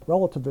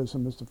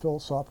Relativism is the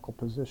philosophical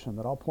position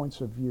that all points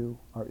of view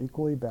are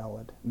equally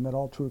valid and that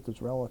all truth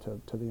is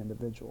relative to the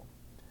individual.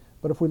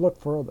 But if we look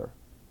further,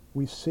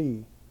 we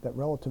see that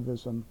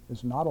relativism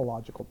is not a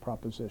logical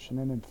proposition,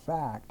 and in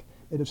fact,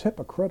 it is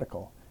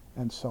hypocritical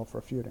and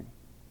self-refuting.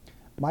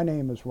 My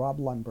name is Rob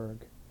Lundberg,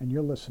 and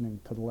you're listening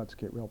to the Let's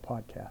Get Real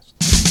podcast.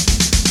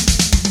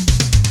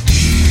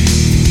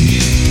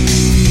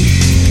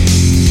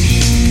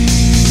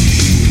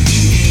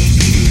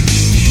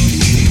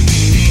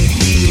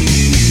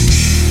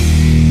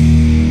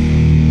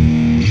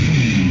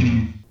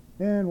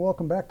 And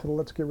welcome back to the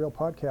Let's Get Real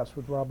podcast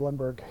with Rob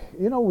Lundberg.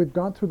 You know, we've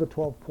gone through the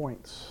 12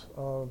 points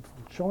of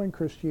showing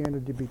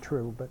Christianity to be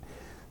true, but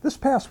this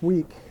past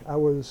week I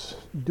was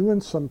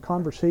doing some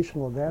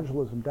conversational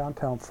evangelism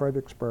downtown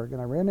Fredericksburg,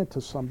 and I ran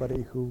into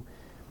somebody who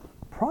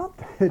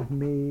prompted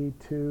me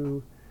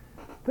to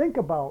think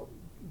about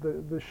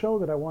the show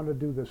that I wanted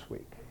to do this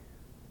week.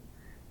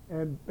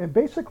 And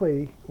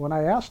basically, when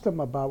I asked him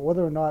about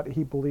whether or not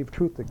he believed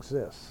truth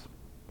exists,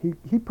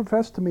 he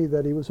professed to me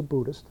that he was a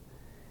Buddhist,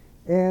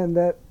 and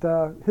that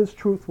his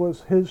truth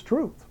was his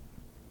truth.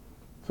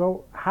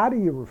 So how do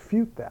you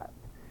refute that?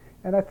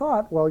 And I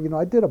thought, well, you know,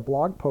 I did a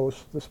blog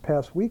post this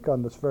past week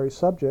on this very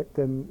subject,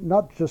 and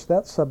not just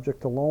that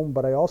subject alone,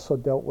 but I also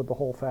dealt with the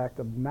whole fact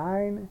of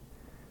 9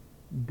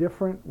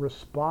 different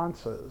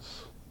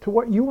responses to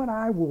what you and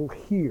I will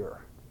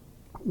hear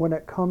when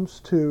it comes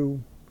to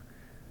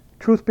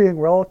truth being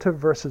relative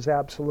versus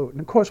absolute.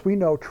 And of course, we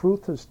know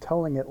truth is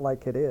telling it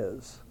like it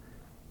is,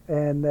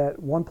 and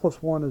that 1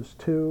 + 1 is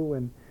 2,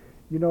 and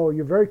you know,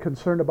 you're very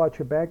concerned about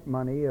your bank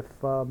money. If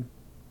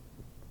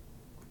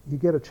you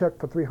get a check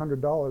for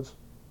 $300,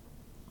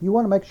 you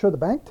want to make sure the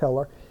bank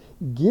teller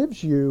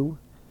gives you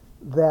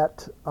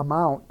that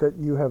amount that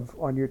you have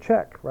on your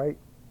check, right?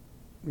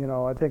 You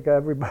know, I think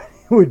everybody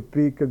would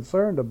be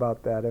concerned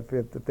about that if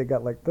they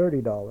got like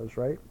 $30,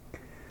 right?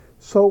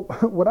 So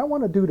what I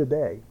want to do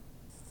today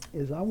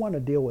is I want to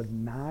deal with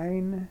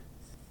 9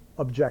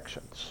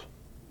 objections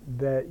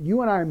that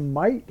you and I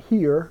might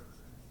hear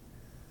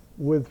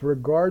with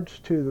regards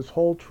to this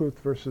whole truth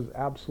versus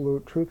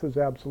absolute, truth is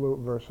absolute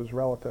versus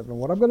relative. And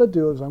what I'm going to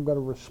do is I'm going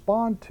to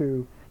respond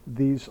to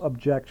these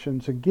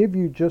objections and give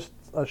you just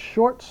a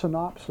short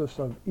synopsis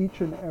of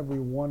each and every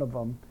one of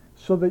them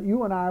so that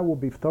you and I will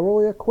be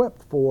thoroughly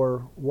equipped for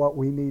what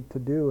we need to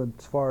do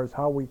as far as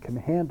how we can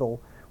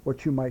handle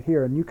what you might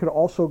hear. And you could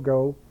also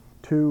go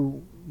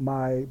to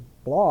my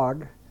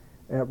blog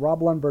at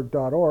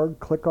roblundberg.org,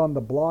 click on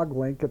the blog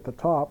link at the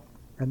top,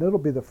 and it'll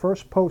be the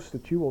first post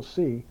that you will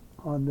see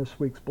on this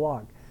week's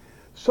blog.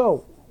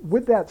 So,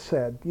 with that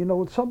said, you know,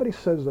 when somebody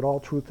says that all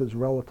truth is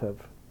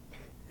relative,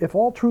 if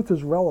all truth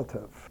is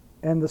relative,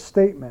 and the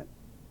statement,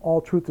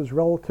 all truth is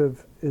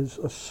relative, is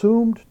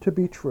assumed to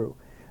be true,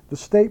 the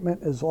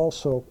statement is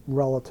also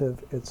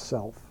relative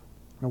itself.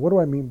 Now, what do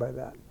I mean by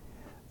that?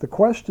 The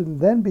question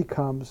then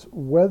becomes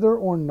whether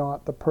or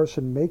not the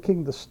person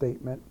making the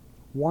statement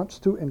wants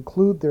to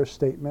include their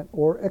statement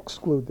or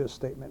exclude their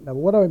statement. Now,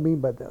 what do I mean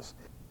by this?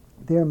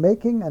 They're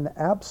making an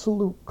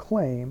absolute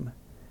claim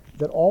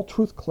that all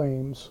truth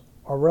claims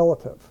are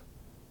relative.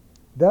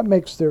 That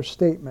makes their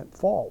statement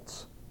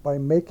false by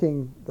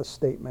making the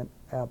statement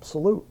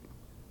absolute.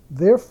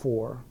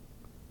 Therefore,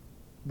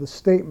 the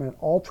statement,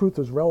 all truth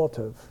is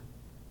relative,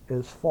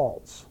 is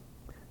false.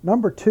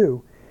 Number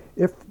 2,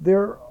 if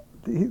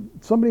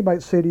somebody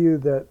might say to you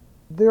that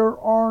there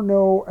are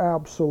no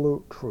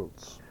absolute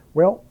truths.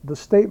 Well, the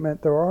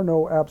statement, there are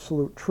no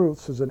absolute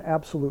truths, is an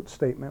absolute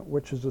statement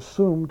which is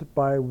assumed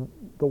by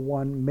the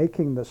one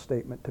making the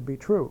statement to be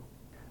true.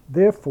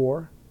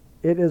 Therefore,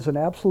 it is an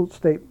absolute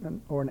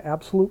statement or an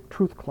absolute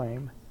truth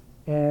claim,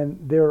 and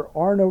there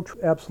are no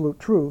absolute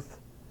truth.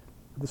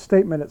 The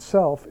statement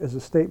itself is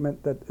a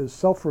statement that is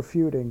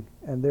self-refuting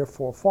and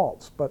therefore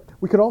false. But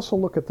we could also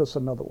look at this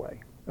another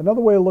way.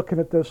 Another way of looking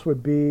at this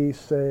would be,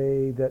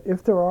 say, that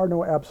if there are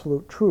no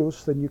absolute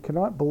truths, then you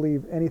cannot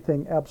believe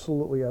anything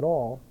absolutely at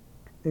all,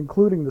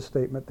 including the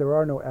statement, there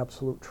are no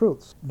absolute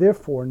truths.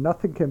 Therefore,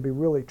 nothing can be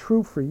really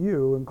true for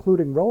you,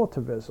 including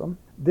relativism.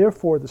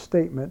 Therefore, the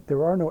statement,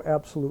 there are no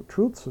absolute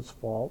truths, is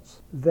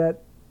false.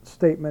 That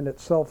statement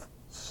itself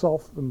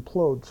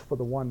self-implodes for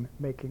the one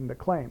making the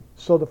claim.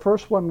 So the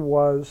first one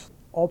was,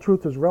 all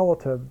truth is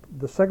relative.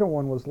 The second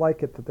one was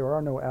like it, that there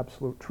are no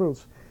absolute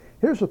truths.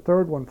 Here's a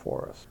third one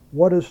for us.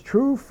 What is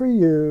true for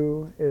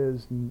you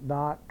is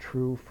not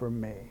true for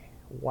me.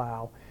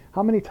 Wow.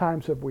 How many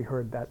times have we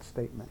heard that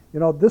statement? You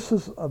know, this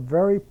is a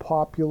very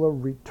popular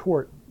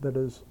retort that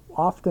is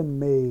often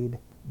made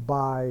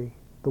by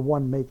the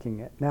one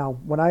making it. Now,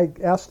 when I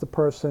asked the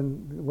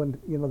person,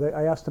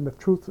 I asked him if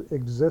truth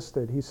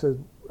existed, he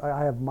said,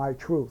 I have my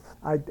truth.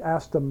 I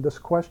asked him this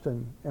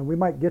question, and we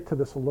might get to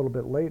this a little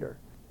bit later.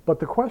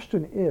 But the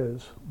question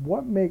is,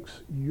 what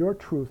makes your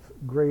truth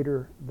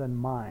greater than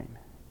mine?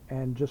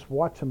 And just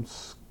watch him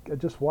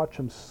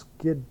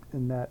skid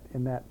in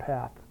that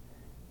path,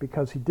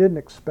 because he didn't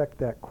expect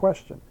that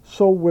question.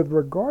 So with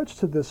regards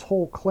to this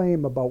whole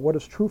claim about what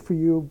is true for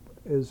you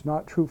is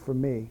not true for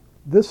me,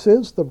 This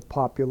is the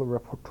popular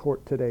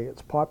retort today.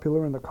 It's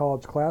popular in the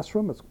college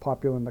classroom. It's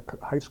popular in the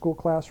high school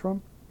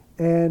classroom.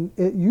 And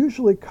it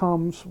usually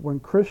comes when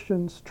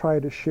Christians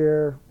try to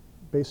share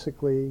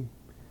basically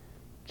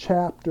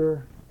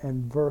chapter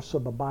and verse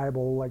of the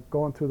Bible, like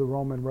going through the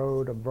Roman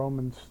road of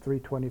Romans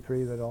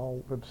 3:23, that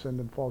all have sinned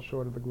and fall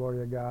short of the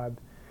glory of God.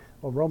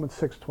 Or Romans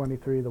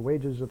 6:23, the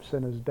wages of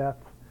sin is death,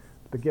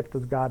 the gift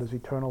of God is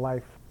eternal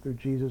life through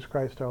Jesus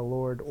Christ our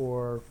Lord.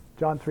 Or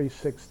John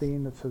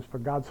 3:16 that says, for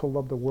God so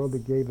loved the world, he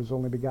gave his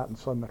only begotten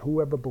Son, that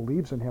whoever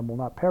believes in him will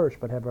not perish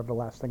but have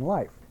everlasting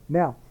life.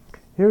 Now,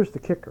 here's the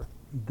kicker.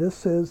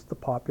 This is the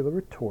popular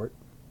retort,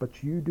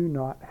 but you do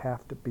not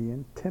have to be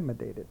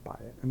intimidated by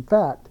it. In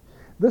fact,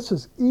 this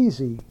is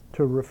easy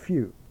to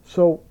refute.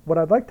 So what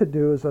I'd like to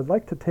do is I'd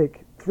like to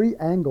take 3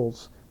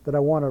 angles that I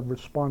want to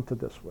respond to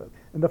this with.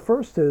 And the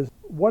first is,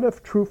 what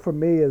if true for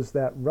me is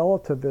that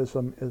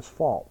relativism is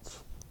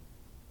false?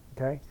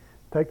 Okay?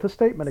 Take the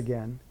statement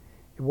again.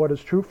 What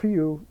is true for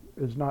you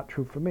is not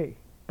true for me.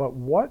 But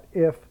what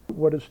if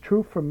what is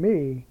true for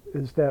me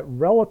is that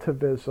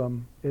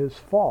relativism is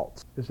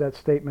false? Is that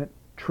statement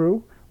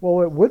true?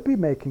 Well, it would be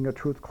making a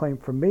truth claim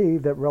for me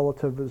that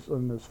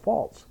relativism is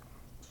false.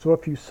 So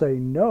if you say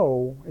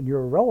no and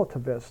you're a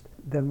relativist,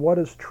 then what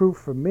is true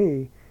for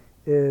me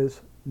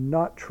is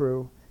not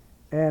true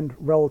and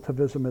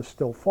relativism is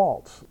still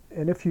false.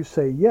 And if you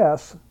say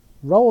yes,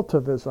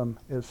 relativism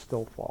is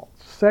still false.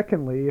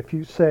 Secondly, if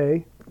you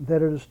say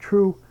that it is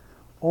true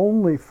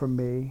only for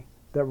me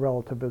that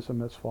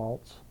relativism is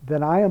false,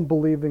 then I am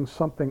believing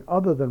something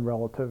other than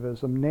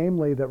relativism,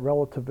 namely that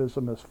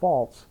relativism is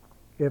false.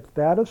 If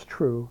that is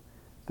true,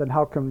 then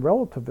how can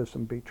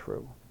relativism be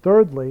true?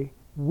 Thirdly,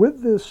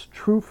 with this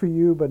true for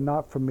you but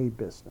not for me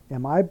business,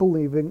 am I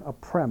believing a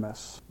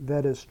premise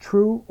that is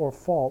true or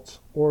false,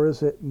 or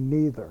is it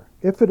neither?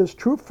 If it is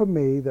true for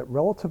me that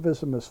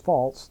relativism is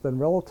false, then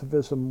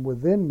relativism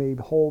within me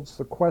holds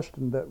the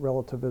question that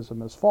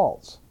relativism is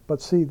false. But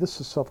see, this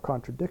is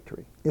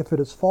self-contradictory. If it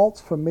is false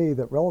for me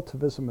that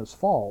relativism is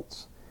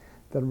false,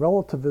 then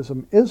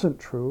relativism isn't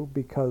true,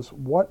 because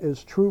what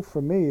is true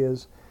for me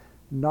is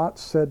not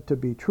said to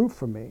be true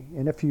for me.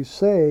 And if you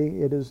say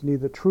it is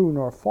neither true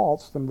nor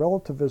false, then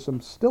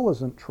relativism still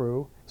isn't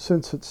true,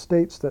 since it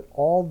states that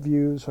all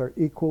views are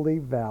equally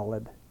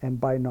valid, and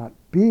by not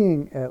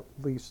being at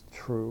least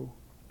true,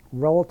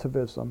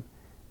 relativism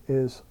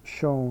is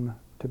shown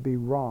to be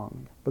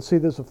wrong. But see,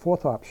 there's a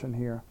fourth option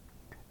here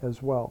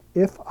as well.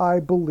 If I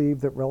believe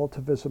that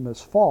relativism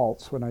is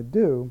false, when I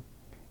do,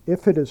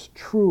 if it is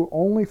true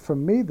only for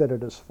me that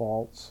it is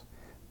false,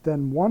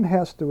 then one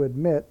has to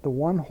admit, the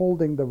one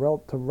holding to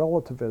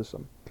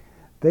relativism,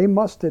 they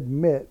must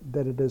admit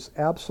that it is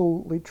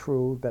absolutely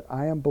true that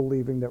I am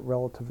believing that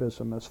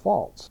relativism is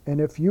false. And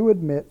if you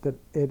admit that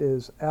it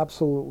is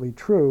absolutely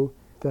true,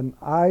 then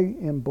I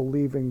am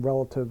believing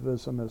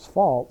relativism is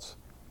false.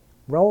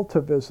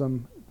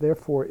 Relativism,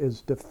 therefore,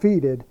 is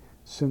defeated,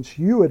 since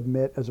you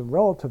admit as a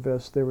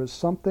relativist there is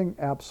something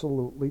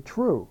absolutely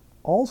true.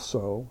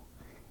 Also,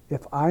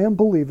 if I am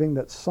believing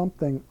that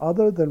something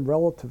other than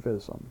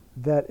relativism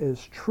that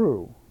is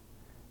true,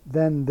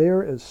 then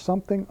there is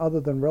something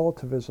other than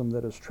relativism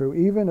that is true,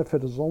 even if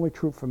it is only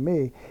true for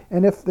me.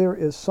 And if there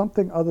is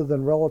something other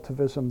than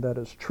relativism that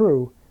is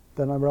true,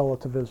 then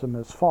relativism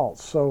is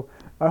false. So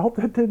I hope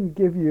that didn't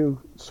give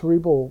you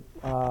cerebral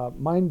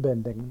mind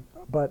bending,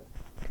 but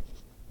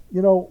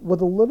you know,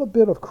 with a little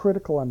bit of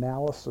critical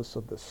analysis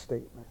of this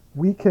statement,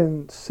 we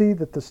can see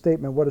that the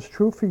statement, what is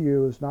true for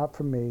you is not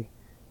for me.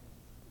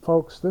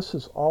 Folks, this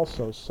is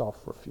also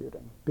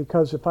self-refuting,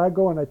 because if I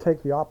go and I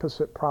take the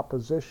opposite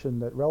proposition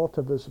that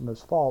relativism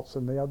is false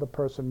and the other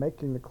person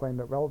making the claim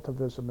that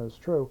relativism is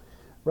true,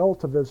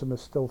 relativism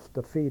is still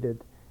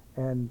defeated,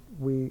 and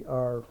we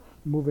are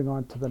moving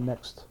on to the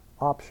next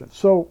option.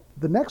 So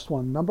the next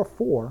one, number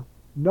 4,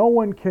 no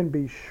one can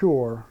be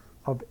sure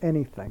of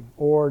anything,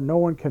 or no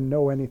one can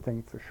know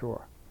anything for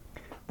sure.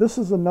 This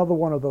is another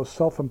one of those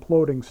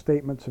self-imploding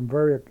statements, and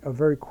a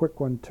very quick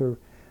one to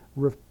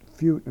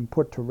refute and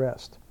put to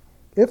rest.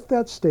 If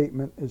that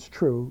statement is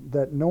true,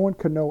 that no one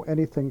can know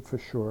anything for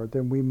sure,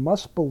 then we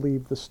must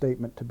believe the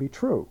statement to be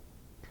true.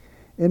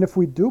 And if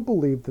we do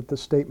believe that the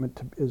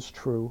statement is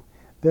true,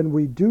 then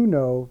we do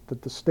know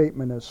that the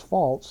statement is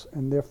false,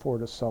 and therefore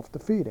it is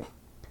self-defeating.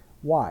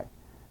 Why?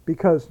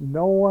 Because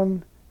no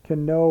one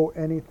can know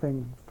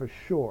anything for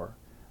sure,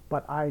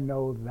 but I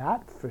know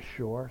that for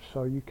sure,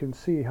 so you can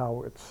see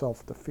how it's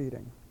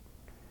self-defeating.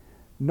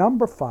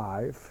 Number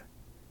 5,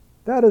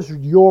 that is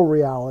your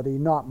reality,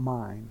 not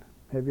mine.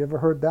 Have you ever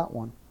heard that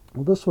one?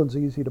 Well, this one's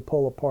easy to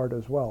pull apart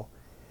as well,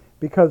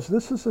 because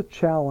this is a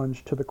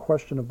challenge to the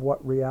question of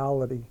what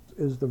reality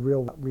is the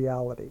real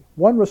reality.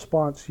 One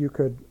response you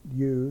could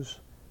use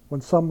when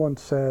someone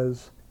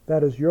says,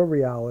 that is your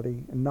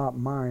reality and not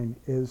mine,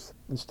 is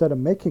instead of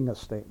making a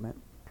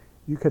statement,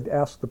 you could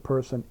ask the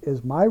person,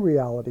 is my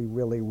reality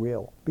really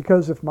real?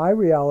 Because if my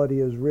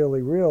reality is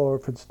really real, or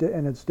if it's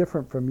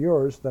different from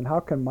yours, then how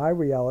can my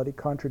reality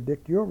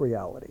contradict your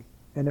reality?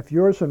 And if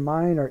yours and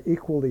mine are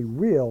equally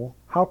real,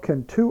 how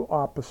can two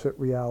opposite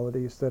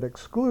realities that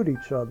exclude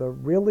each other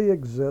really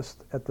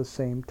exist at the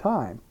same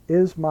time?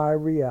 Is my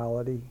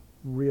reality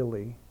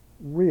really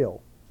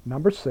real?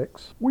 Number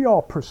 6, we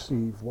all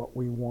perceive what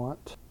we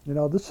want.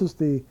 This is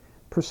the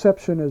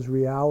perception is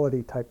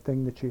reality type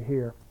thing that you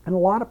hear. And a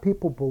lot of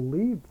people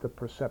believe the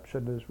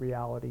perception is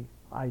reality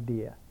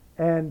idea.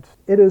 And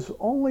it is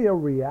only a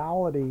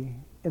reality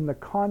in the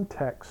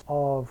context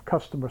of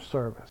customer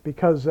service,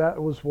 because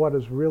that was what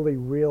is really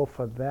real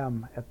for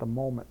them at the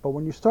moment. But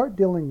when you start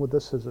dealing with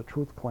this as a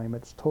truth claim,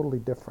 it's totally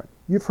different.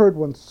 You've heard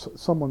when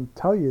someone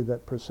tell you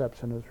that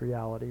perception is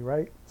reality,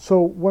 right?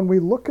 So when we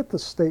look at the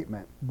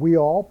statement, we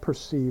all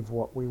perceive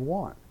what we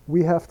want,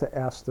 we have to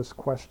ask this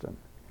question: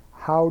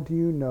 how do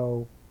you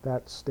know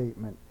that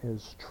statement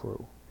is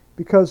true?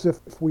 Because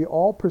if we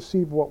all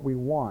perceive what we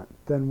want,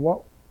 then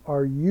what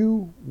are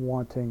you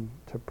wanting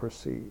to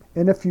perceive?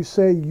 And if you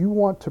say you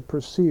want to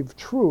perceive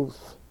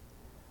truth,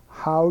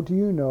 how do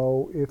you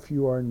know if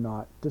you are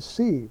not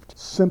deceived?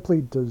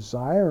 Simply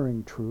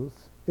desiring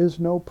truth is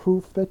no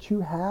proof that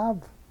you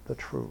have the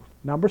truth.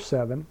 Number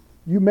 7,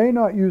 you may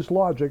not use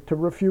logic to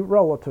refute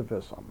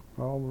relativism.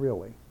 Oh,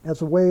 really?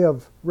 As a way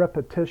of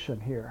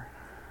repetition here.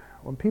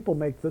 When people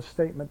make this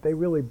statement, they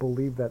really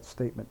believe that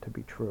statement to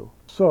be true.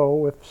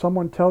 So if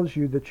someone tells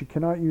you that you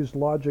cannot use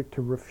logic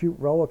to refute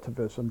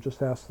relativism,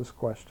 just ask this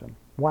question: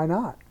 why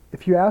not?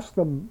 If you ask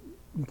them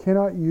you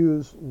cannot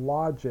use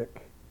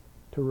logic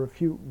to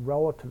refute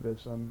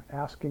relativism,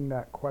 asking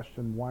that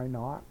question, why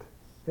not,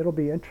 it'll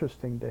be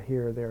interesting to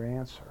hear their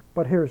answer.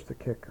 But here's the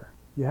kicker.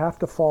 You have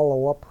to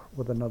follow up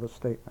with another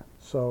statement.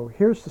 So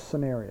here's the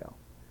scenario.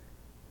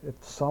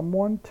 If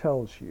someone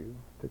tells you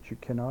that you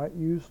cannot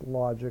use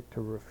logic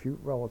to refute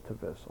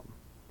relativism,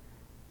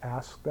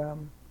 ask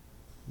them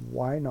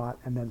why not,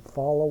 and then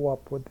follow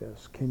up with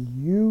this: can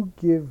you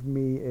give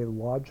me a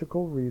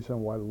logical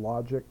reason why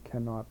logic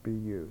cannot be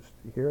used?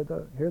 You hear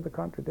the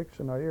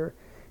contradiction, or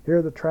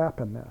hear the trap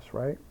in this,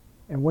 right?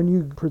 And when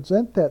you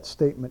present that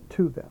statement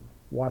to them,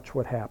 watch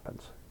what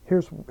happens.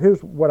 Here's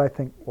what I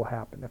think will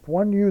happen. If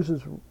one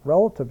uses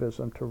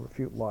relativism to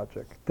refute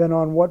logic, then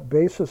on what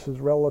basis is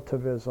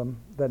relativism,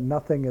 that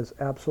nothing is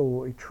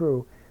absolutely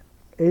true,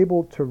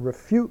 able to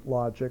refute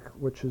logic,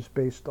 which is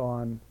based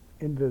on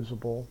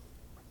invisible,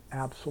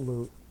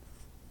 absolute,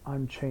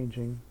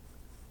 unchanging,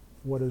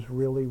 what is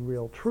really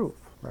real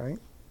truth, right?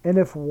 And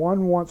if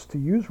one wants to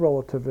use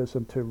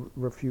relativism to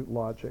refute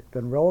logic,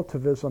 then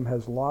relativism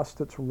has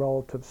lost its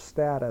relative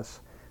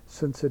status,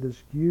 since it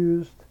is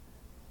used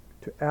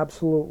to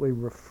absolutely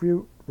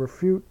refute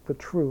the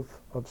truth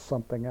of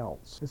something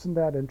else. Isn't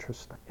that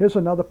interesting? Here's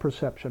another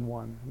perception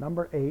one.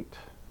 Number 8.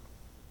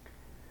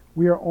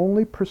 We are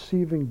only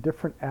perceiving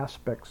different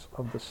aspects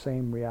of the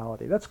same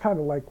reality. That's kind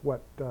of like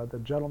what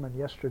the gentleman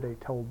yesterday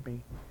told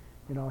me.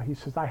 He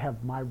says, I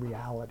have my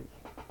reality.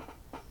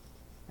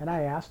 And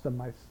I asked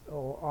him,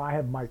 I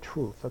have my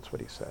truth. That's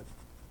what he said.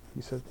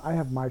 He said, I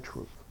have my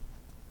truth.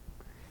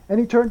 And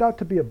he turned out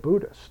to be a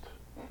Buddhist.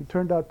 He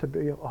turned out to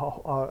be an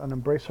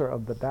embracer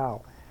of the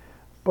Tao.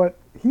 But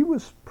he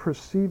was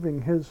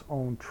perceiving his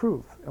own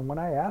truth. And when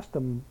I asked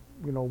him,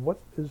 what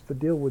is the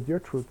deal with your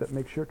truth that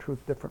makes your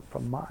truth different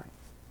from mine?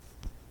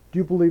 Do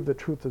you believe that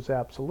truth is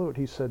absolute?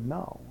 He said,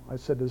 no. I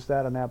said, is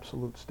that an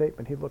absolute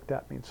statement? He looked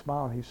at me and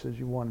smiled. He says,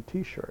 you want a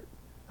T-shirt?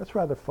 That's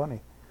rather funny.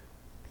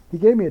 He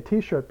gave me a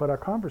T-shirt, but our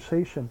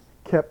conversation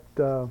kept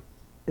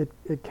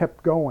it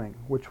kept going,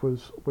 which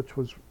was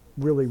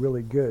really,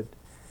 really good.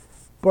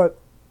 But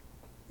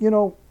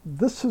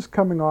this is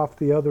coming off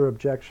the other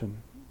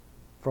objection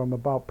from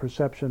about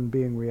perception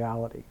being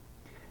reality.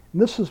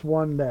 And this is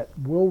one that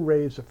will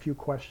raise a few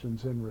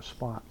questions in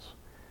response.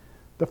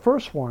 The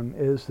first one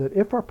is that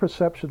if our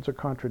perceptions are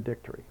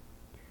contradictory,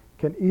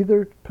 can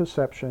either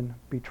perception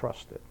be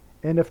trusted?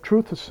 And if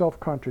truth is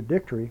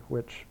self-contradictory,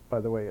 which, by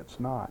the way, it's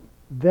not,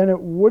 then it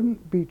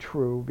wouldn't be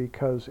true,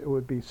 because it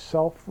would be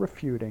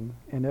self-refuting.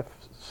 And if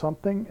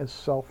something is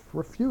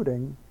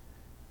self-refuting,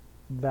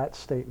 that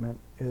statement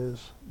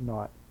is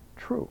not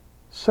true.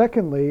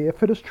 Secondly,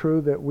 if it is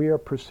true that we are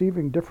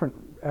perceiving different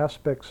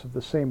aspects of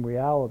the same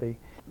reality,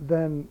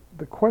 then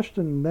the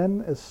question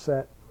then is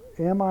set,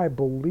 am I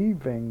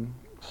believing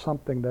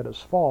something that is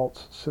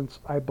false? Since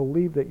I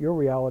believe that your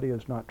reality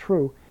is not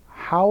true,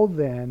 how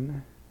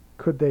then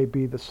could they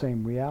be the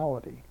same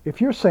reality?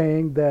 If you're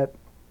saying that,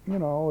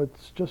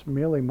 it's just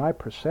merely my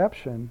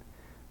perception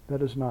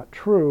that is not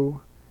true,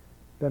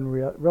 then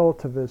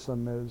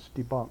relativism is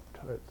debunked.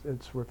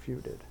 It's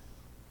refuted.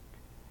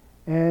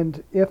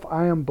 And if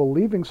I am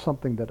believing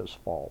something that is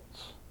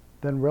false,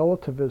 then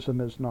relativism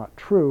is not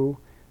true,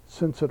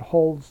 since it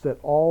holds that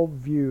all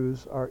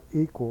views are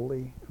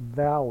equally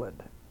valid.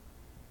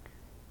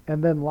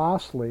 And then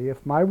lastly,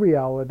 if my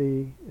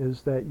reality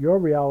is that your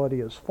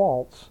reality is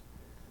false,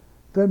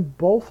 then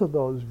both of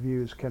those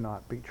views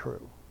cannot be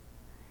true.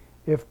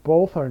 If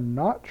both are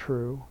not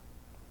true,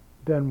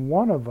 then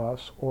one of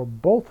us or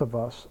both of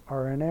us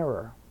are in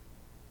error.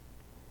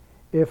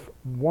 If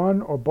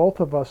one or both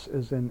of us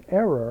is in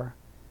error,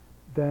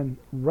 then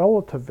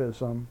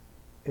relativism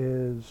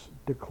is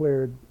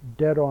declared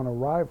dead on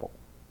arrival.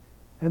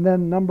 And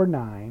then number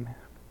 9,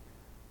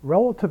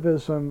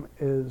 relativism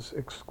is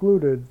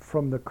excluded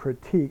from the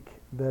critique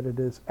that it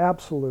is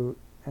absolute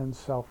and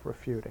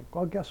self-refuting.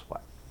 Well, guess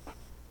what?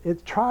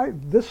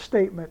 This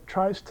statement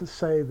tries to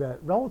say that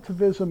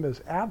relativism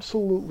is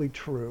absolutely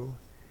true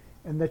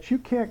and that you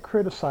can't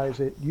criticize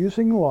it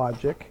using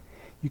logic.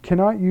 You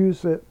cannot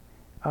use it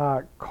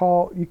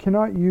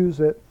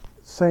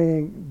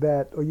saying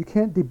that, or you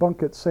can't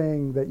debunk it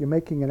saying that you're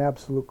making an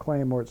absolute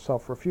claim or it's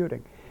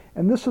self-refuting.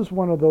 And this is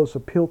one of those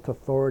appeal to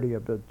authority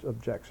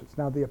objections.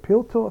 Now, the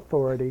appeal to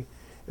authority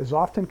is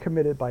often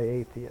committed by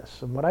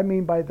atheists. And what I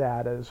mean by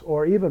that is,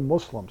 or even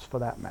Muslims for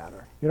that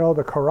matter. You know,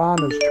 the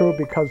Quran is true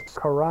because the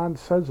Quran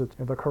says it.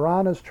 The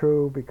Quran is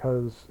true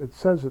because it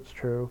says it's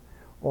true,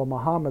 or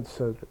Muhammad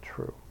says it's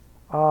true.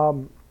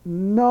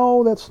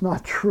 No, that's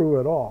not true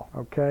at all,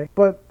 okay?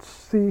 But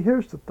see,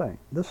 here's the thing.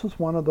 This is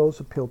one of those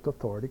appeal to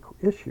authority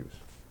issues,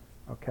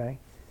 okay?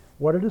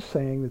 What it is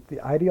saying that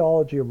the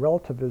ideology of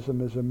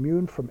relativism is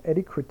immune from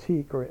any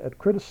critique or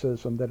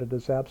criticism that it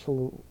is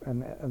absolute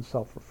and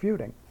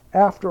self-refuting.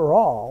 After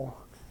all,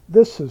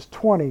 this is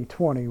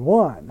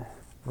 2021.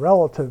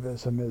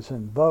 Relativism is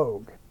in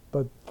vogue.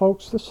 But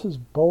folks, this is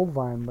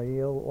bovinely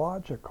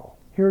illogical.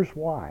 Here's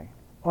why.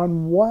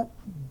 On what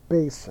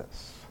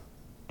basis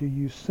do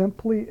you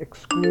simply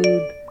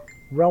exclude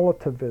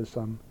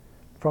relativism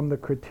from the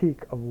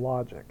critique of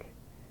logic?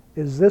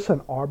 Is this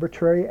an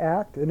arbitrary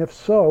act? And if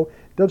so,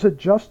 does it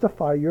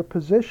justify your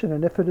position?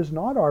 And if it is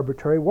not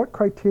arbitrary, what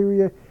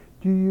criteria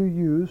do you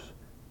use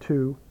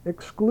to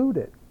exclude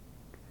it?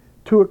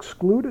 To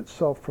exclude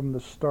itself from the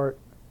start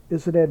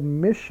is an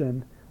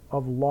admission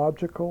of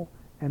logical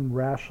and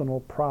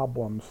rational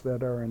problems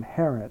that are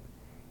inherent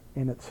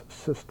in its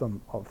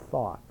system of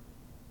thought.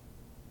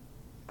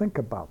 Think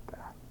about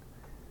that.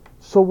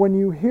 So when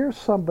you hear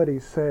somebody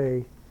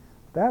say,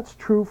 that's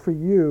true for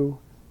you,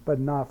 but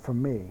not for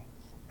me,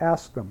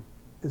 ask them,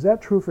 is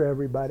that true for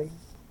everybody?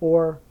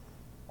 Or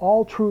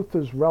all truth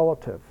is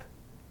relative.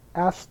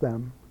 Ask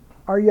them,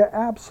 are you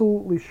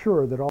absolutely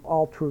sure that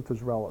all truth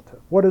is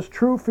relative? What is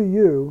true for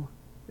you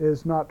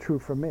is not true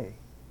for me.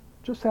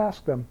 Just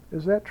ask them,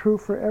 is that true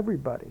for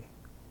everybody?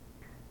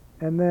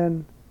 And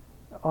then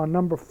on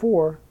number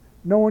 4,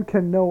 no one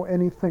can know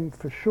anything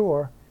for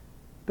sure.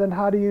 Then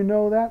how do you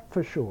know that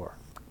for sure?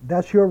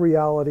 That's your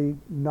reality,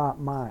 not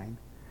mine.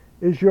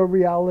 Is your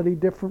reality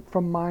different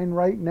from mine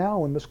right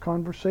now in this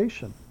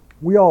conversation?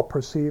 We all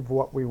perceive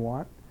what we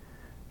want.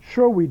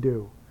 Sure we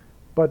do.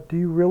 But do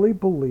you really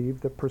believe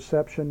that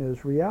perception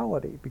is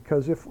reality?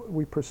 Because if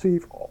we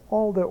perceive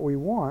all that we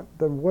want,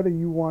 then what are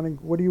you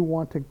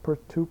wanting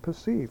to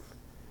perceive?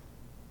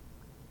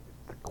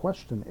 The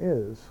question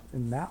is,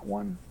 in that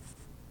one,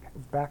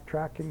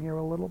 backtracking here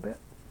a little bit,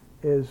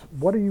 is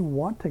what are you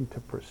wanting to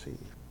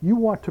perceive? You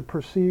want to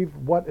perceive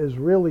what is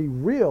really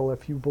real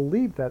if you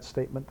believe that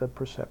statement that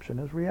perception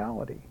is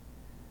reality.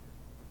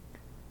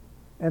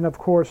 And of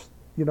course,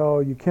 you know,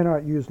 you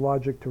cannot use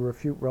logic to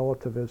refute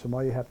relativism.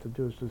 All you have to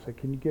do is to say,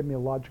 can you give me a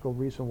logical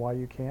reason why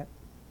you can't?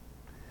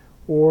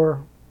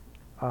 Or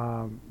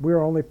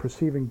we're only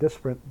perceiving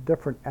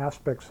different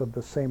aspects of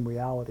the same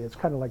reality. It's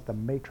kind of like the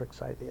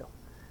matrix idea.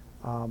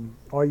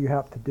 All you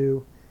have to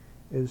do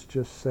is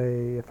just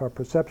say, if our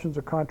perceptions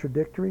are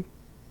contradictory,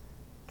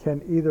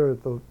 can either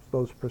of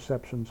those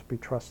perceptions be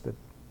trusted?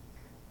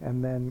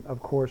 And then,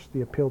 of course,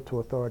 the appeal to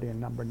authority in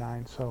number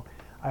 9. So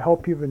I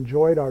hope you've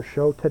enjoyed our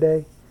show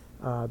today.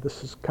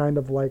 This is kind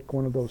of like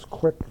one of those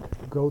quick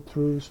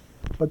go-throughs.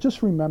 But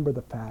just remember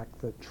the fact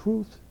that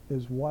truth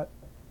is what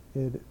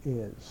it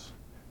is.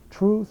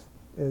 Truth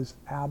is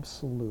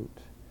absolute.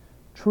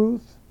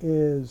 Truth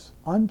is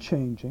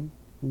unchanging,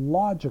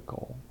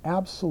 logical,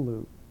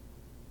 absolute,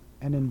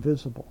 and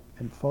invisible.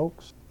 And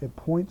folks, it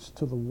points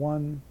to the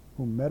one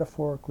who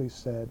metaphorically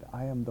said,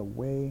 I am the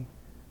way,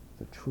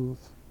 the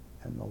truth,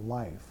 and the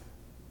life,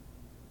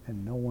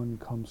 and no one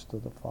comes to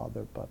the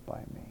Father but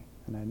by me.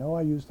 And I know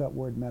I use that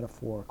word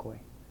metaphorically,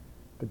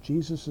 but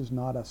Jesus is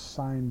not a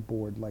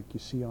signboard like you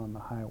see on the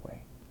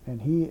highway.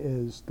 And he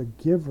is the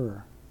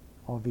giver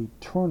of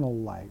eternal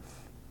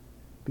life,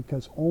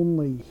 because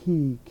only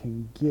he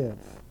can give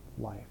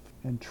life.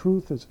 And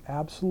truth is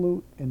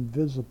absolute,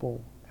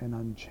 invisible, and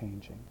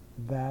unchanging.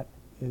 That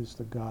is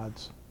the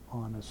God's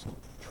honest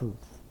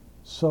truth.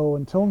 So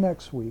until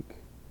next week,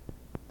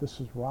 this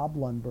is Rob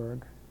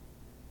Lundberg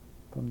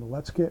from the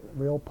Let's Get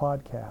Real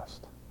podcast.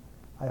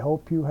 I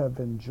hope you have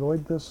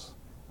enjoyed this.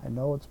 I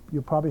know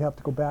you'll probably have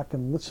to go back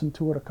and listen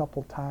to it a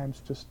couple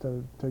times just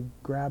to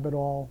grab it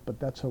all, but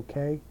that's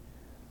okay.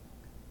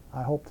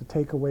 I hope the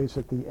takeaways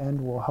at the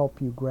end will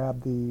help you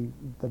grab the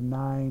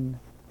 9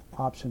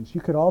 options.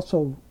 You could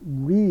also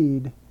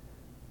read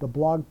the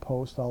blog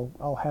post.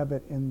 I'll have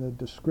it in the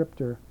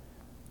descriptor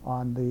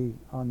on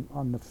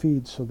the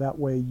feed, so that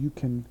way you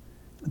can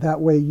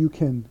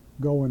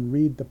go and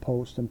read the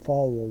post and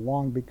follow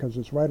along, because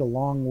it's right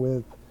along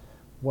with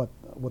what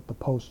the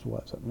post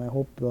was, and I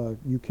hope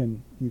you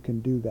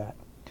can do that.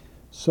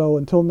 So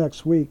until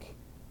next week,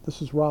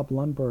 this is Rob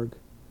Lundberg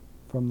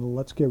from the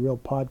Let's Get Real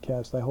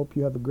podcast. I hope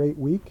you have a great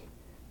week,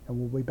 and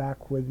we'll be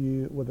back with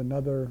you with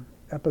another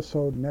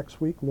episode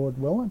next week, Lord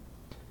willing.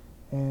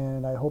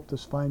 And I hope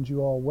this finds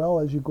you all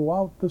well as you go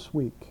out this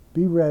week.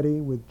 Be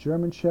ready with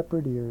German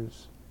Shepherd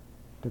ears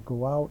to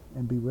go out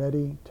and be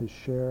ready to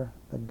share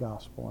the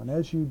gospel. And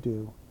as you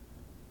do,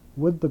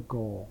 with the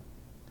goal,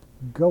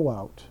 go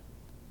out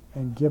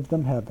and give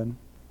them heaven.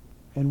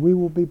 And we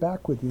will be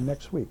back with you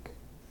next week.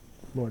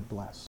 Lord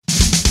bless.